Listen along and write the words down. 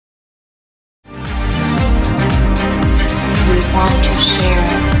want to share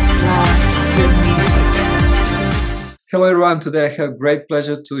love through music. Hello everyone, today I have great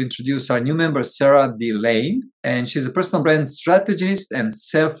pleasure to introduce our new member Serah Delane, and she's a personal brand strategist and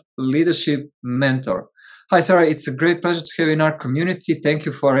self-leadership mentor. Hi Serah, it's a great pleasure to have you in our community. Thank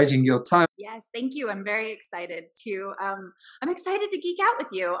you for arranging your time. Yes, thank you. I'm very excited to I'm excited to geek out with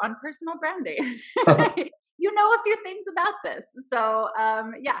you on personal branding. You know a few things about this. So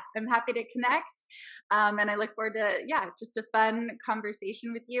yeah, I'm happy to connect. And I look forward to just a fun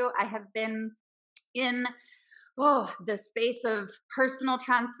conversation with you. I have been in the space of personal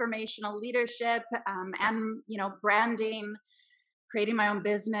transformational leadership and branding, creating my own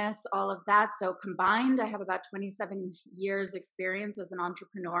business, all of that. So combined, I have about 27 years experience as an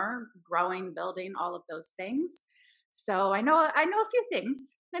entrepreneur, growing, building, all of those things. So I know a few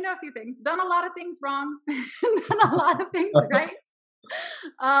things. Done a lot of things wrong, done a lot of things right.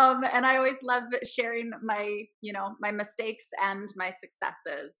 And I always love sharing my mistakes and my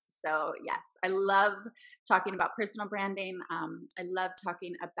successes. So yes, I love talking about personal branding. I love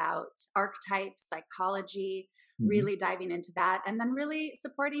talking about archetype psychology, really diving into that, and then really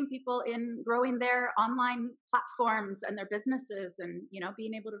supporting people in growing their online platforms and their businesses, and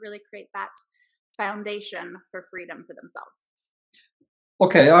being able to really create that foundation for freedom for themselves.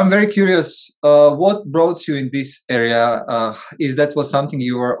 Okay, I'm very curious, what brought you in this area? Is that was something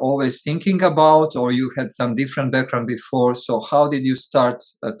you were always thinking about, or you had some different background before? So how did you start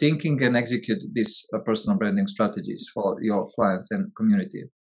thinking and execute these personal branding strategies for your clients and community?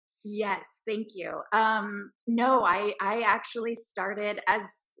 Yes, thank you. No, I actually started as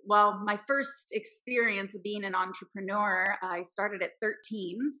well. My first experience of being an entrepreneur, I started at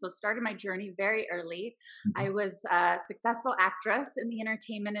 13. So started my journey very early. I was a successful actress in the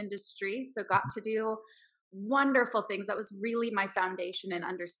entertainment industry. So got to do wonderful things. That was really my foundation in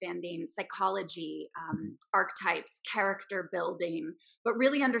understanding psychology, archetypes, character building, but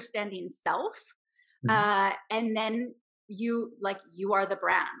really understanding self. And then you are the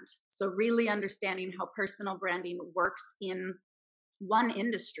brand. So really understanding how personal branding works in one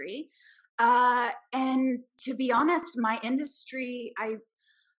industry. And to be honest, my industry, I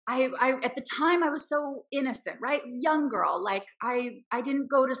at the time I was so innocent, right? Young girl, like I didn't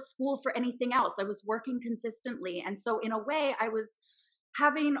go to school for anything else. I was working consistently. And so in a way I was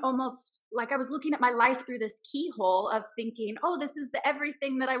having almost like I was looking at my life through this keyhole of thinking, oh, this is the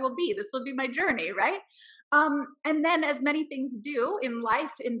everything that I will be. This will be my journey, right? And then, as many things do in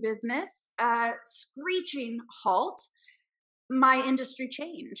life, in business, screeching halt, my industry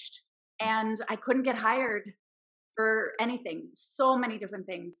changed and I couldn't get hired for anything. So many different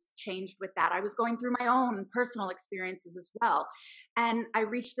things changed with that. I was going through my own personal experiences as well. And I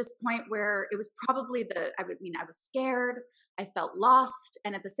reached this point where it was probably I was scared. I felt lost.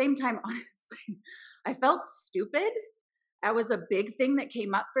 And at the same time, honestly, I felt stupid. That was a big thing that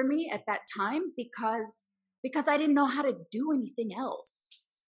came up for me at that time because I didn't know how to do anything else.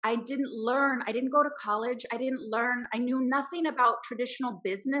 I didn't learn. I didn't go to college. I knew nothing about traditional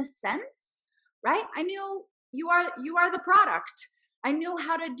business sense, right? I knew you are the product. I knew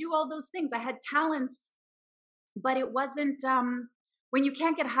how to do all those things. I had talents, but it wasn't, when you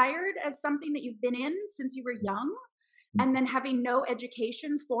can't get hired as something that you've been in since you were young, and then having no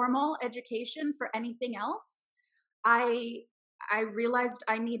education, formal education for anything else, I realized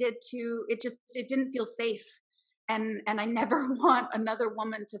I needed to, it didn't feel safe. And I never want another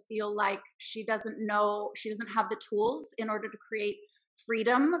woman to feel like she doesn't have the tools in order to create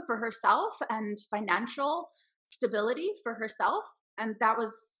freedom for herself and financial stability for herself. And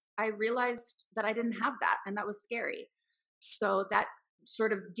I realized that I didn't have that, and that was scary. So that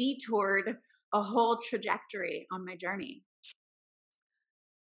sort of detoured a whole trajectory on my journey.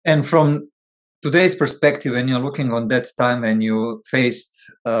 And from today's perspective, when you're looking on that time when you faced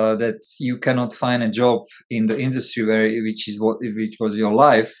that you cannot find a job in the industry which was your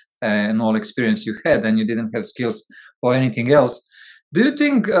life and all experience you had, and you didn't have skills or anything else, do you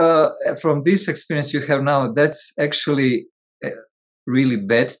think from this experience you have now, that's actually a really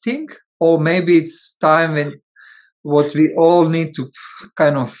bad thing? Or maybe it's time when what we all need to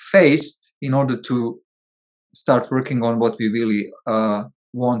kind of face in order to start working on what we really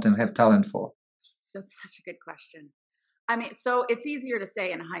want and have talent for? That's such a good question. I mean, so it's easier to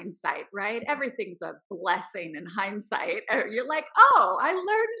say in hindsight, right? Everything's a blessing in hindsight. You're like, oh, I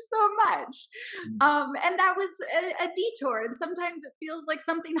learned so much. And that was a detour. And sometimes it feels like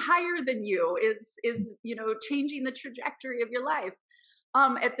something higher than you is changing the trajectory of your life.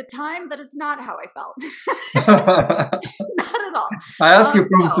 At the time, that is not how I felt. I Not at all. ask you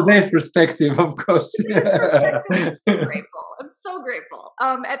from No. today's perspective, of course. Today's perspective, I'm so grateful. I'm so grateful.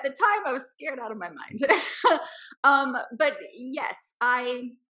 At the time, I was scared out of my mind. But yes,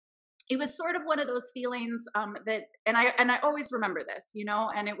 it was sort of one of those feelings that, and I always remember this,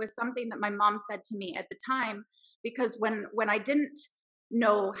 and it was something that my mom said to me at the time, because when I didn't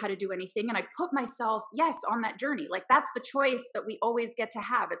know how to do anything and I put myself, yes, on that journey, like that's the choice that we always get to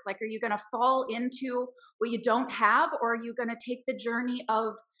have. It's like, are you going to fall into what you don't have, or are you going to take the journey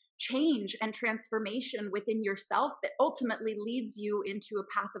of change and transformation within yourself that ultimately leads you into a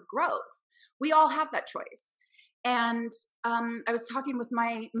path of growth? We all have that choice. And I was talking with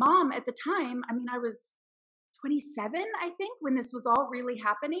my mom at the time. I mean, I was 27, I think, when this was all really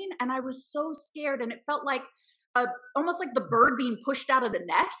happening. And I was so scared. And it felt like almost like the bird being pushed out of the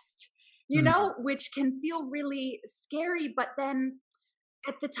nest, which can feel really scary. But then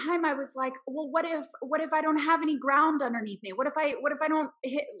at the time I was like, well, what if I don't have any ground underneath me? What if I don't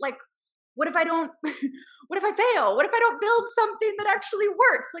hit, like, what if I don't, what if I fail? What if I don't build something that actually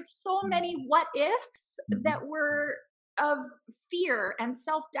works? Like so many what ifs that were of fear and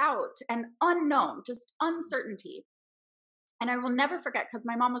self-doubt and unknown, just uncertainty. And I will never forget, because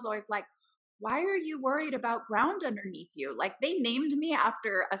my mom was always like, why are you worried about ground underneath you? Like they named me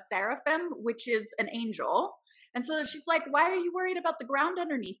after a seraphim, which is an angel. And so she's like, why are you worried about the ground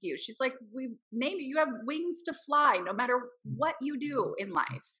underneath you? She's like, we named you, you have wings to fly no matter what you do in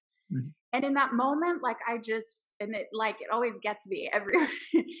life. Mm-hmm. And in that moment, like it always gets me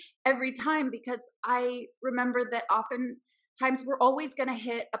every time, because I remember that oftentimes we're always going to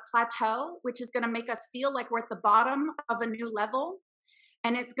hit a plateau, which is going to make us feel like we're at the bottom of a new level.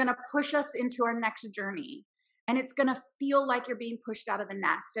 And it's going to push us into our next journey. And it's going to feel like you're being pushed out of the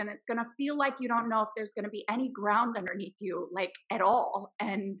nest. And it's going to feel like you don't know if there's going to be any ground underneath you, like at all.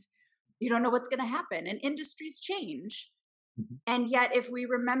 And you don't know what's going to happen. And industries change. Mm-hmm. And yet, if we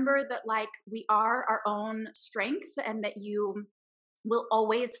remember that, like, we are our own strength and that you will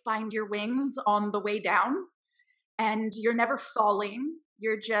always find your wings on the way down and you're never falling,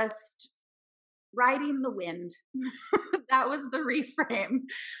 you're just riding the wind. That was the reframe.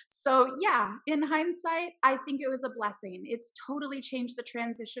 So yeah, in hindsight, I think it was a blessing. It's totally changed the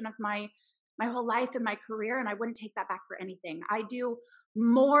transition of my whole life and my career, and I wouldn't take that back for anything. I do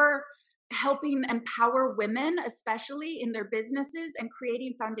more helping empower women, especially in their businesses and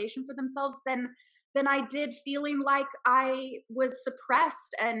creating foundation for themselves, than I did feeling like I was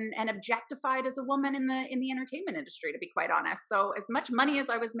suppressed and objectified as a woman in the entertainment industry, to be quite honest. So as much money as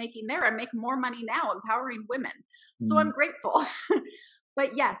I was making there, I make more money now empowering women. So I'm grateful.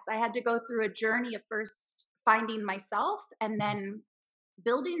 But yes, I had to go through a journey of first finding myself and then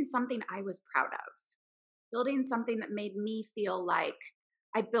building something I was proud of, building something that made me feel like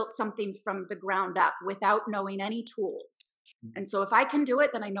I built something from the ground up without knowing any tools. And so if I can do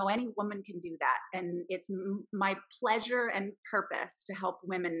it, then I know any woman can do that. And it's my pleasure and purpose to help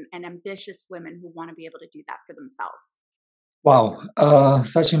women and ambitious women who want to be able to do that for themselves. Wow.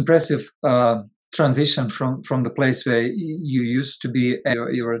 Such impressive transition from the place where you used to be.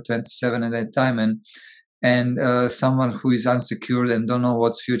 You were 27 at that time, and someone who is unsecured and don't know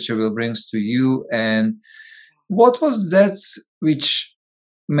what future will brings to you. And what was that which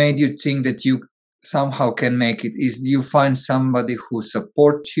made you think that you somehow can make it? Is you find somebody who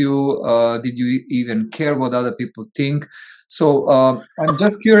supports you? Did you even care what other people think? So I'm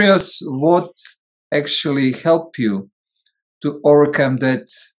just curious, what actually helped you to overcome that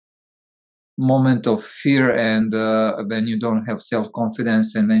moment of fear, and when you don't have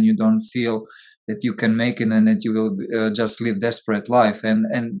self-confidence and when you don't feel that you can make it and that you will just live desperate life.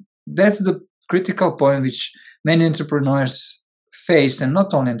 And that's the critical point which many entrepreneurs face, and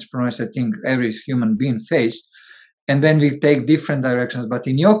not only entrepreneurs, I think every human being faced, and then we take different directions. But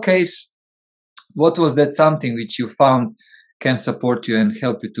in your case, what was that something which you found can support you and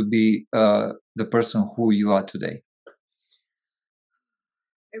help you to be the person who you are today?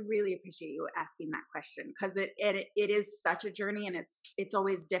 I really appreciate you asking that question, because it is such a journey, and it's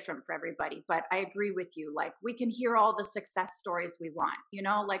always different for everybody. But I agree with you. Like, we can hear all the success stories we want,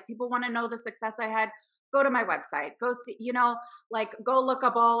 like people want to know the success I had. Go to my website, go see, like go look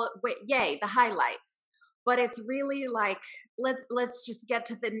up the highlights. But it's really like, let's just get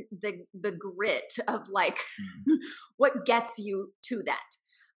to the grit of like what gets you to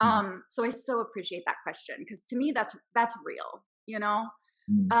that. So I so appreciate that question, because to me that's real,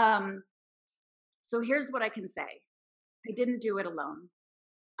 So here's what I can say. I didn't do it alone.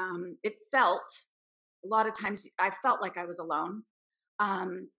 It felt, a lot of times I felt like I was alone.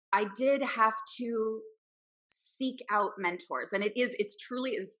 I did have to seek out mentors. And it's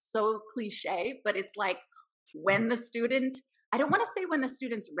truly is so cliche, but it's like when the student, I don't want to say when the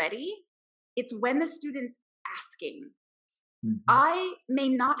student's ready, it's when the student's asking. I may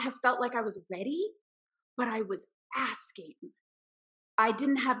not have felt like I was ready, but I was asking. I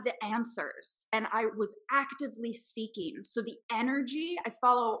didn't have the answers and I was actively seeking. So the energy, I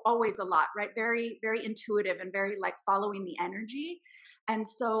follow always a lot, right? Very, very intuitive and very like following the energy. And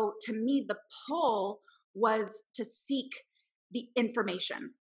so to me, the pull was to seek the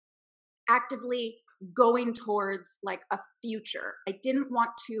information, actively going towards like a future. I didn't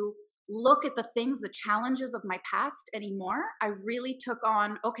want to look at the things, the challenges of my past anymore. I really took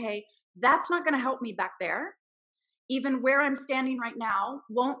on, okay, that's not going to help me back there. Even where I'm standing right now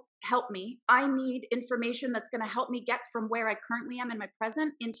won't help me. I need information that's going to help me get from where I currently am in my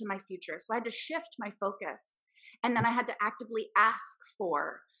present into my future. So I had to shift my focus. And then I had to actively ask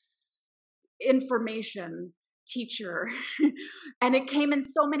for information, teacher. And it came in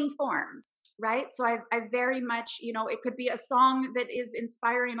so many forms, right? So I very much, it could be a song that is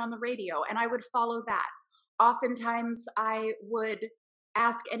inspiring on the radio, and I would follow that. Oftentimes I would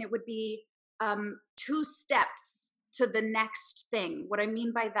ask, and it would be 2 steps to the next thing. What I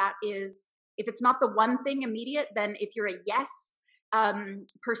mean by that is if it's not the one thing immediate, then if you're a yes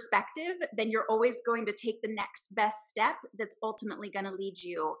perspective, then you're always going to take the next best step that's ultimately going to lead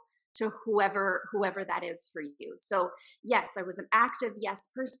you to whoever that is for you. So yes, I was an active yes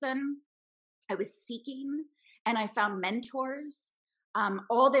person. I was seeking, and I found mentors.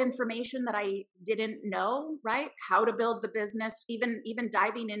 All the information that I didn't know, right? How to build the business, even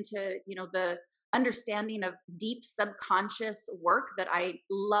diving into, the understanding of deep subconscious work that I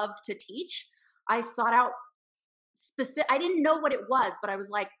love to teach. I sought out I didn't know what it was, but I was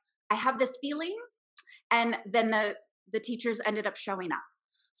like, I have this feeling. And then the teachers ended up showing up.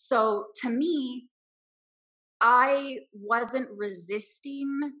 So to me, I wasn't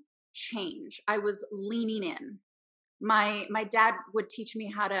resisting change. I was leaning in. My dad would teach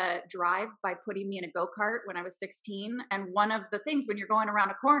me how to drive by putting me in a go-kart when I was 16. And one of the things when you're going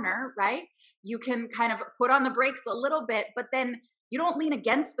around a corner, right, you can kind of put on the brakes a little bit, but then you don't lean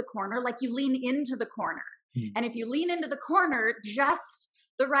against the corner, like you lean into the corner. And if you lean into the corner just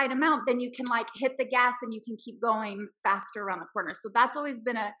the right amount, then you can like hit the gas and you can keep going faster around the corner. So that's always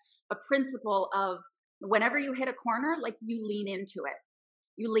been a principle of whenever you hit a corner, like you lean into it.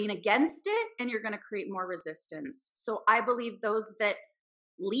 You lean against it and you're going to create more resistance. So I believe those that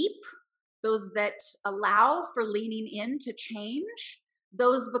leap, those that allow for leaning into change,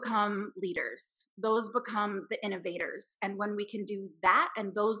 those become leaders. Those become the innovators. And when we can do that,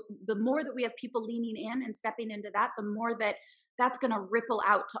 and the more that we have people leaning in and stepping into that, the more that's going to ripple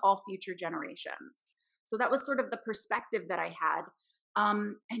out to all future generations. So that was sort of the perspective that I had.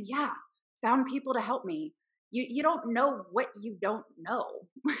 And yeah, found people to help me. You don't know what you don't know.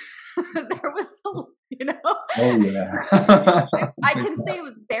 There was, Oh yeah. I can say it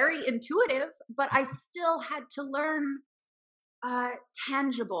was very intuitive, but I still had to learn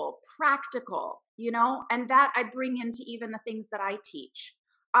tangible, practical, and that I bring into even the things that I teach.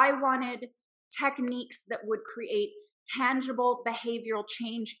 I wanted techniques that would create tangible behavioral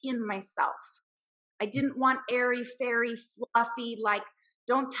change in myself. I didn't want airy, fairy, fluffy, like,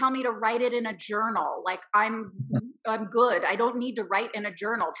 don't tell me to write it in a journal. Like I'm good. I don't need to write in a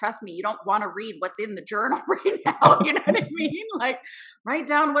journal. Trust me, you don't want to read what's in the journal right now. You know what I mean? Like write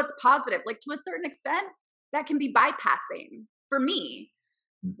down what's positive. Like to a certain extent, that can be bypassing for me,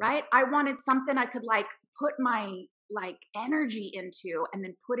 right? I wanted something I could like put my like energy into and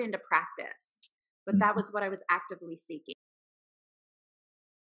then put into practice. But that was what I was actively seeking.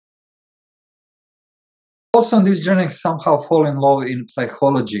 Also on this journey somehow fall in love in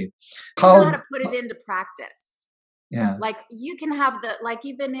psychology. How to put it into practice. Yeah. Like you can have like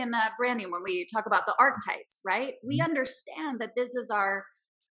even in branding, when we talk about the archetypes, right? We understand that this is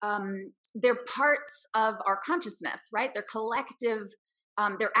they're parts of our consciousness, right? They're collective,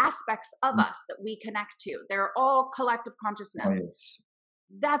 they're aspects of us that we connect to. They're all collective consciousness. Oh, yes.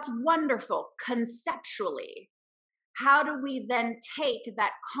 That's wonderful conceptually. How do we then take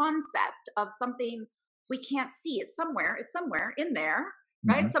that concept of something we can't see? It's somewhere in there,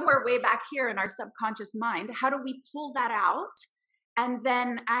 right? Somewhere way back here in our subconscious mind. How do we pull that out and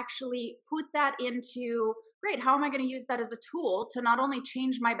then actually put that into, great, how am I going to use that as a tool to not only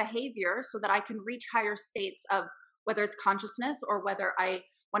change my behavior so that I can reach higher states of whether it's consciousness or whether I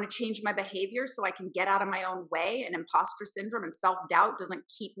want to change my behavior so I can get out of my own way, and imposter syndrome and self-doubt doesn't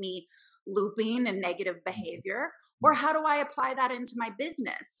keep me looping in negative behavior. Or how do I apply that into my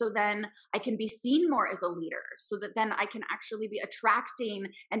business so then I can be seen more as a leader, so that then I can actually be attracting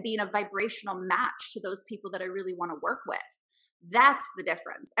and being a vibrational match to those people that I really want to work with? That's the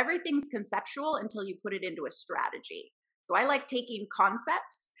difference. Everything's conceptual until you put it into a strategy. So I like taking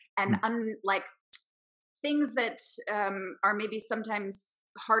concepts and like things that are maybe sometimes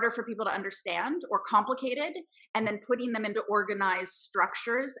harder for people to understand or complicated, and then putting them into organized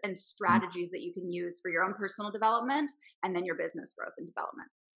structures and strategies that you can use for your own personal development and then your business growth and development.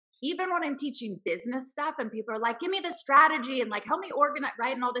 Even when I'm teaching business stuff and people are like, give me the strategy and like help me organize,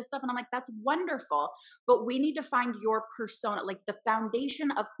 right? And all this stuff. And I'm like, that's wonderful. But we need to find your persona, like the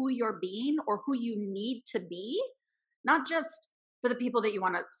foundation of who you're being or who you need to be, not just for the people that you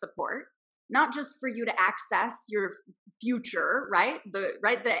want to support, not just for you to access your future, right?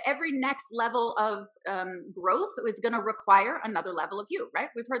 The every next level of growth is going to require another level of you, right?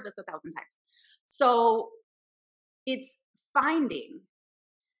 We've heard this 1,000 times. So it's finding,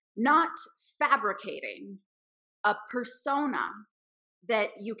 not fabricating a persona that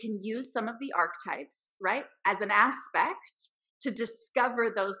you can use some of the archetypes, right, as an aspect to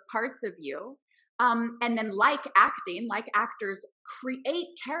discover those parts of you. And then like acting, like actors create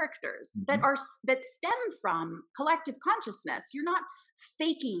characters that stem from collective consciousness. You're not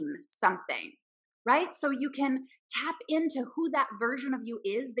faking something, right? So you can tap into who that version of you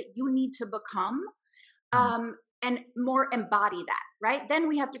is that you need to become, and more embody that, right? Then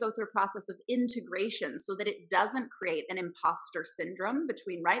we have to go through a process of integration so that it doesn't create an imposter syndrome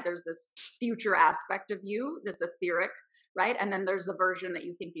between, right? There's this future aspect of you, this etheric, right? And then there's the version that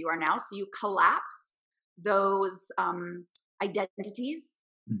you think you are now. So you collapse those identities.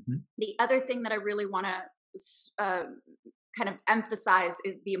 The other thing that I really want to kind of emphasize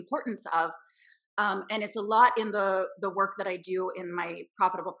is the importance of, and it's a lot in the work that I do in my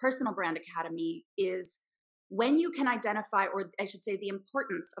Profitable Personal Brand Academy, is when you can identify, or I should say the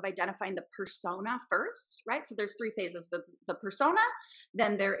importance of identifying the persona first, right? So there's three phases, the persona,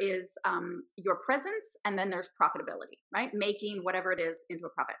 then there is your presence, and then there's profitability, right? Making whatever it is into a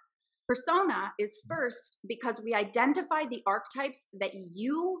profit. Persona is first because we identify the archetypes that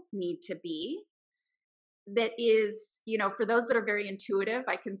you need to be. That is, for those that are very intuitive,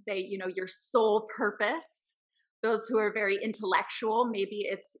 I can say, your soul purpose. Those who are very intellectual, maybe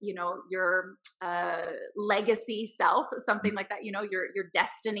it's, your legacy self, something like that, your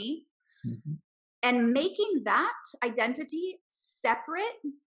destiny. And making that identity separate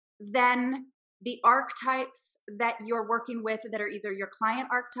than the archetypes that you're working with that are either your client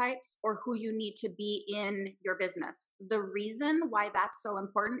archetypes or who you need to be in your business. The reason why that's so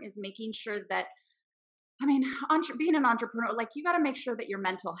important is making sure that, being an entrepreneur, like you got to make sure that your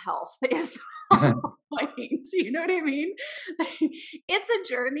mental health is on point. You know what I mean? It's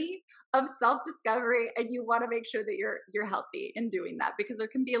a journey of self-discovery, and you want to make sure that you're healthy in doing that, because there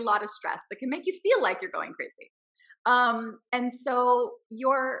can be a lot of stress that can make you feel like you're going crazy. And so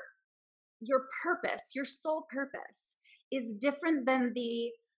your purpose, your soul purpose, is different than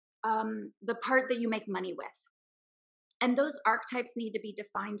the part that you make money with. And those archetypes need to be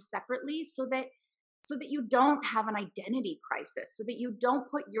defined separately so that you don't have an identity crisis, so that you don't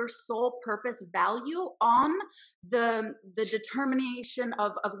put your soul purpose value on the determination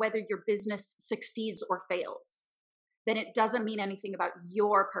of whether your business succeeds or fails. Then it doesn't mean anything about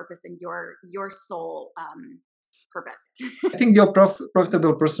your purpose and your soul purpose. I think your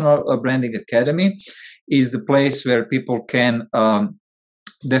Profitable Personal Branding Academy is the place where people can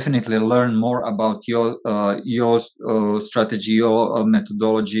definitely learn more about your strategy, your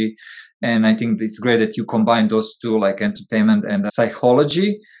methodology. And I think it's great that you combine those two, like entertainment and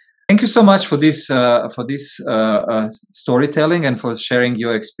psychology. Thank you so much for this storytelling and for sharing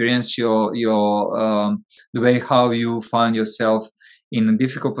your experience, your the way how you find yourself in a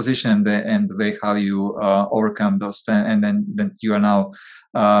difficult position and the way how you overcome those, and then you are now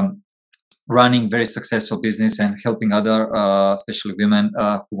running very successful business and helping other, especially women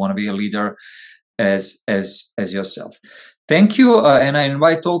who want to be a leader as yourself. Thank you, and I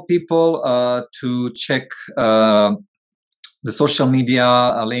invite all people to check the social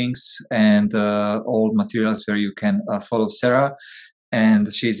media links and all materials where you can follow Serah.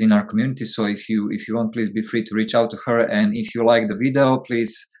 And she's in our community, so if you want, please be free to reach out to her. And if you like the video,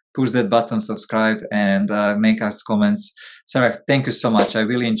 please push that button, subscribe, and make us comments. Serah, thank you so much. I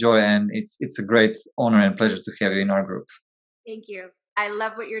really enjoy, and it's a great honor and pleasure to have you in our group. Thank you. I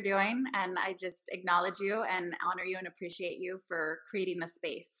love what you're doing, and I just acknowledge you and honor you and appreciate you for creating the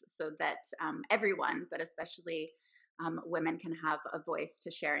space so that everyone, but especially women, can have a voice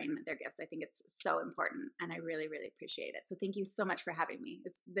to sharing their gifts. I think it's so important, and I really, really appreciate it. So thank you so much for having me.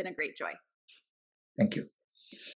 It's been a great joy. Thank you.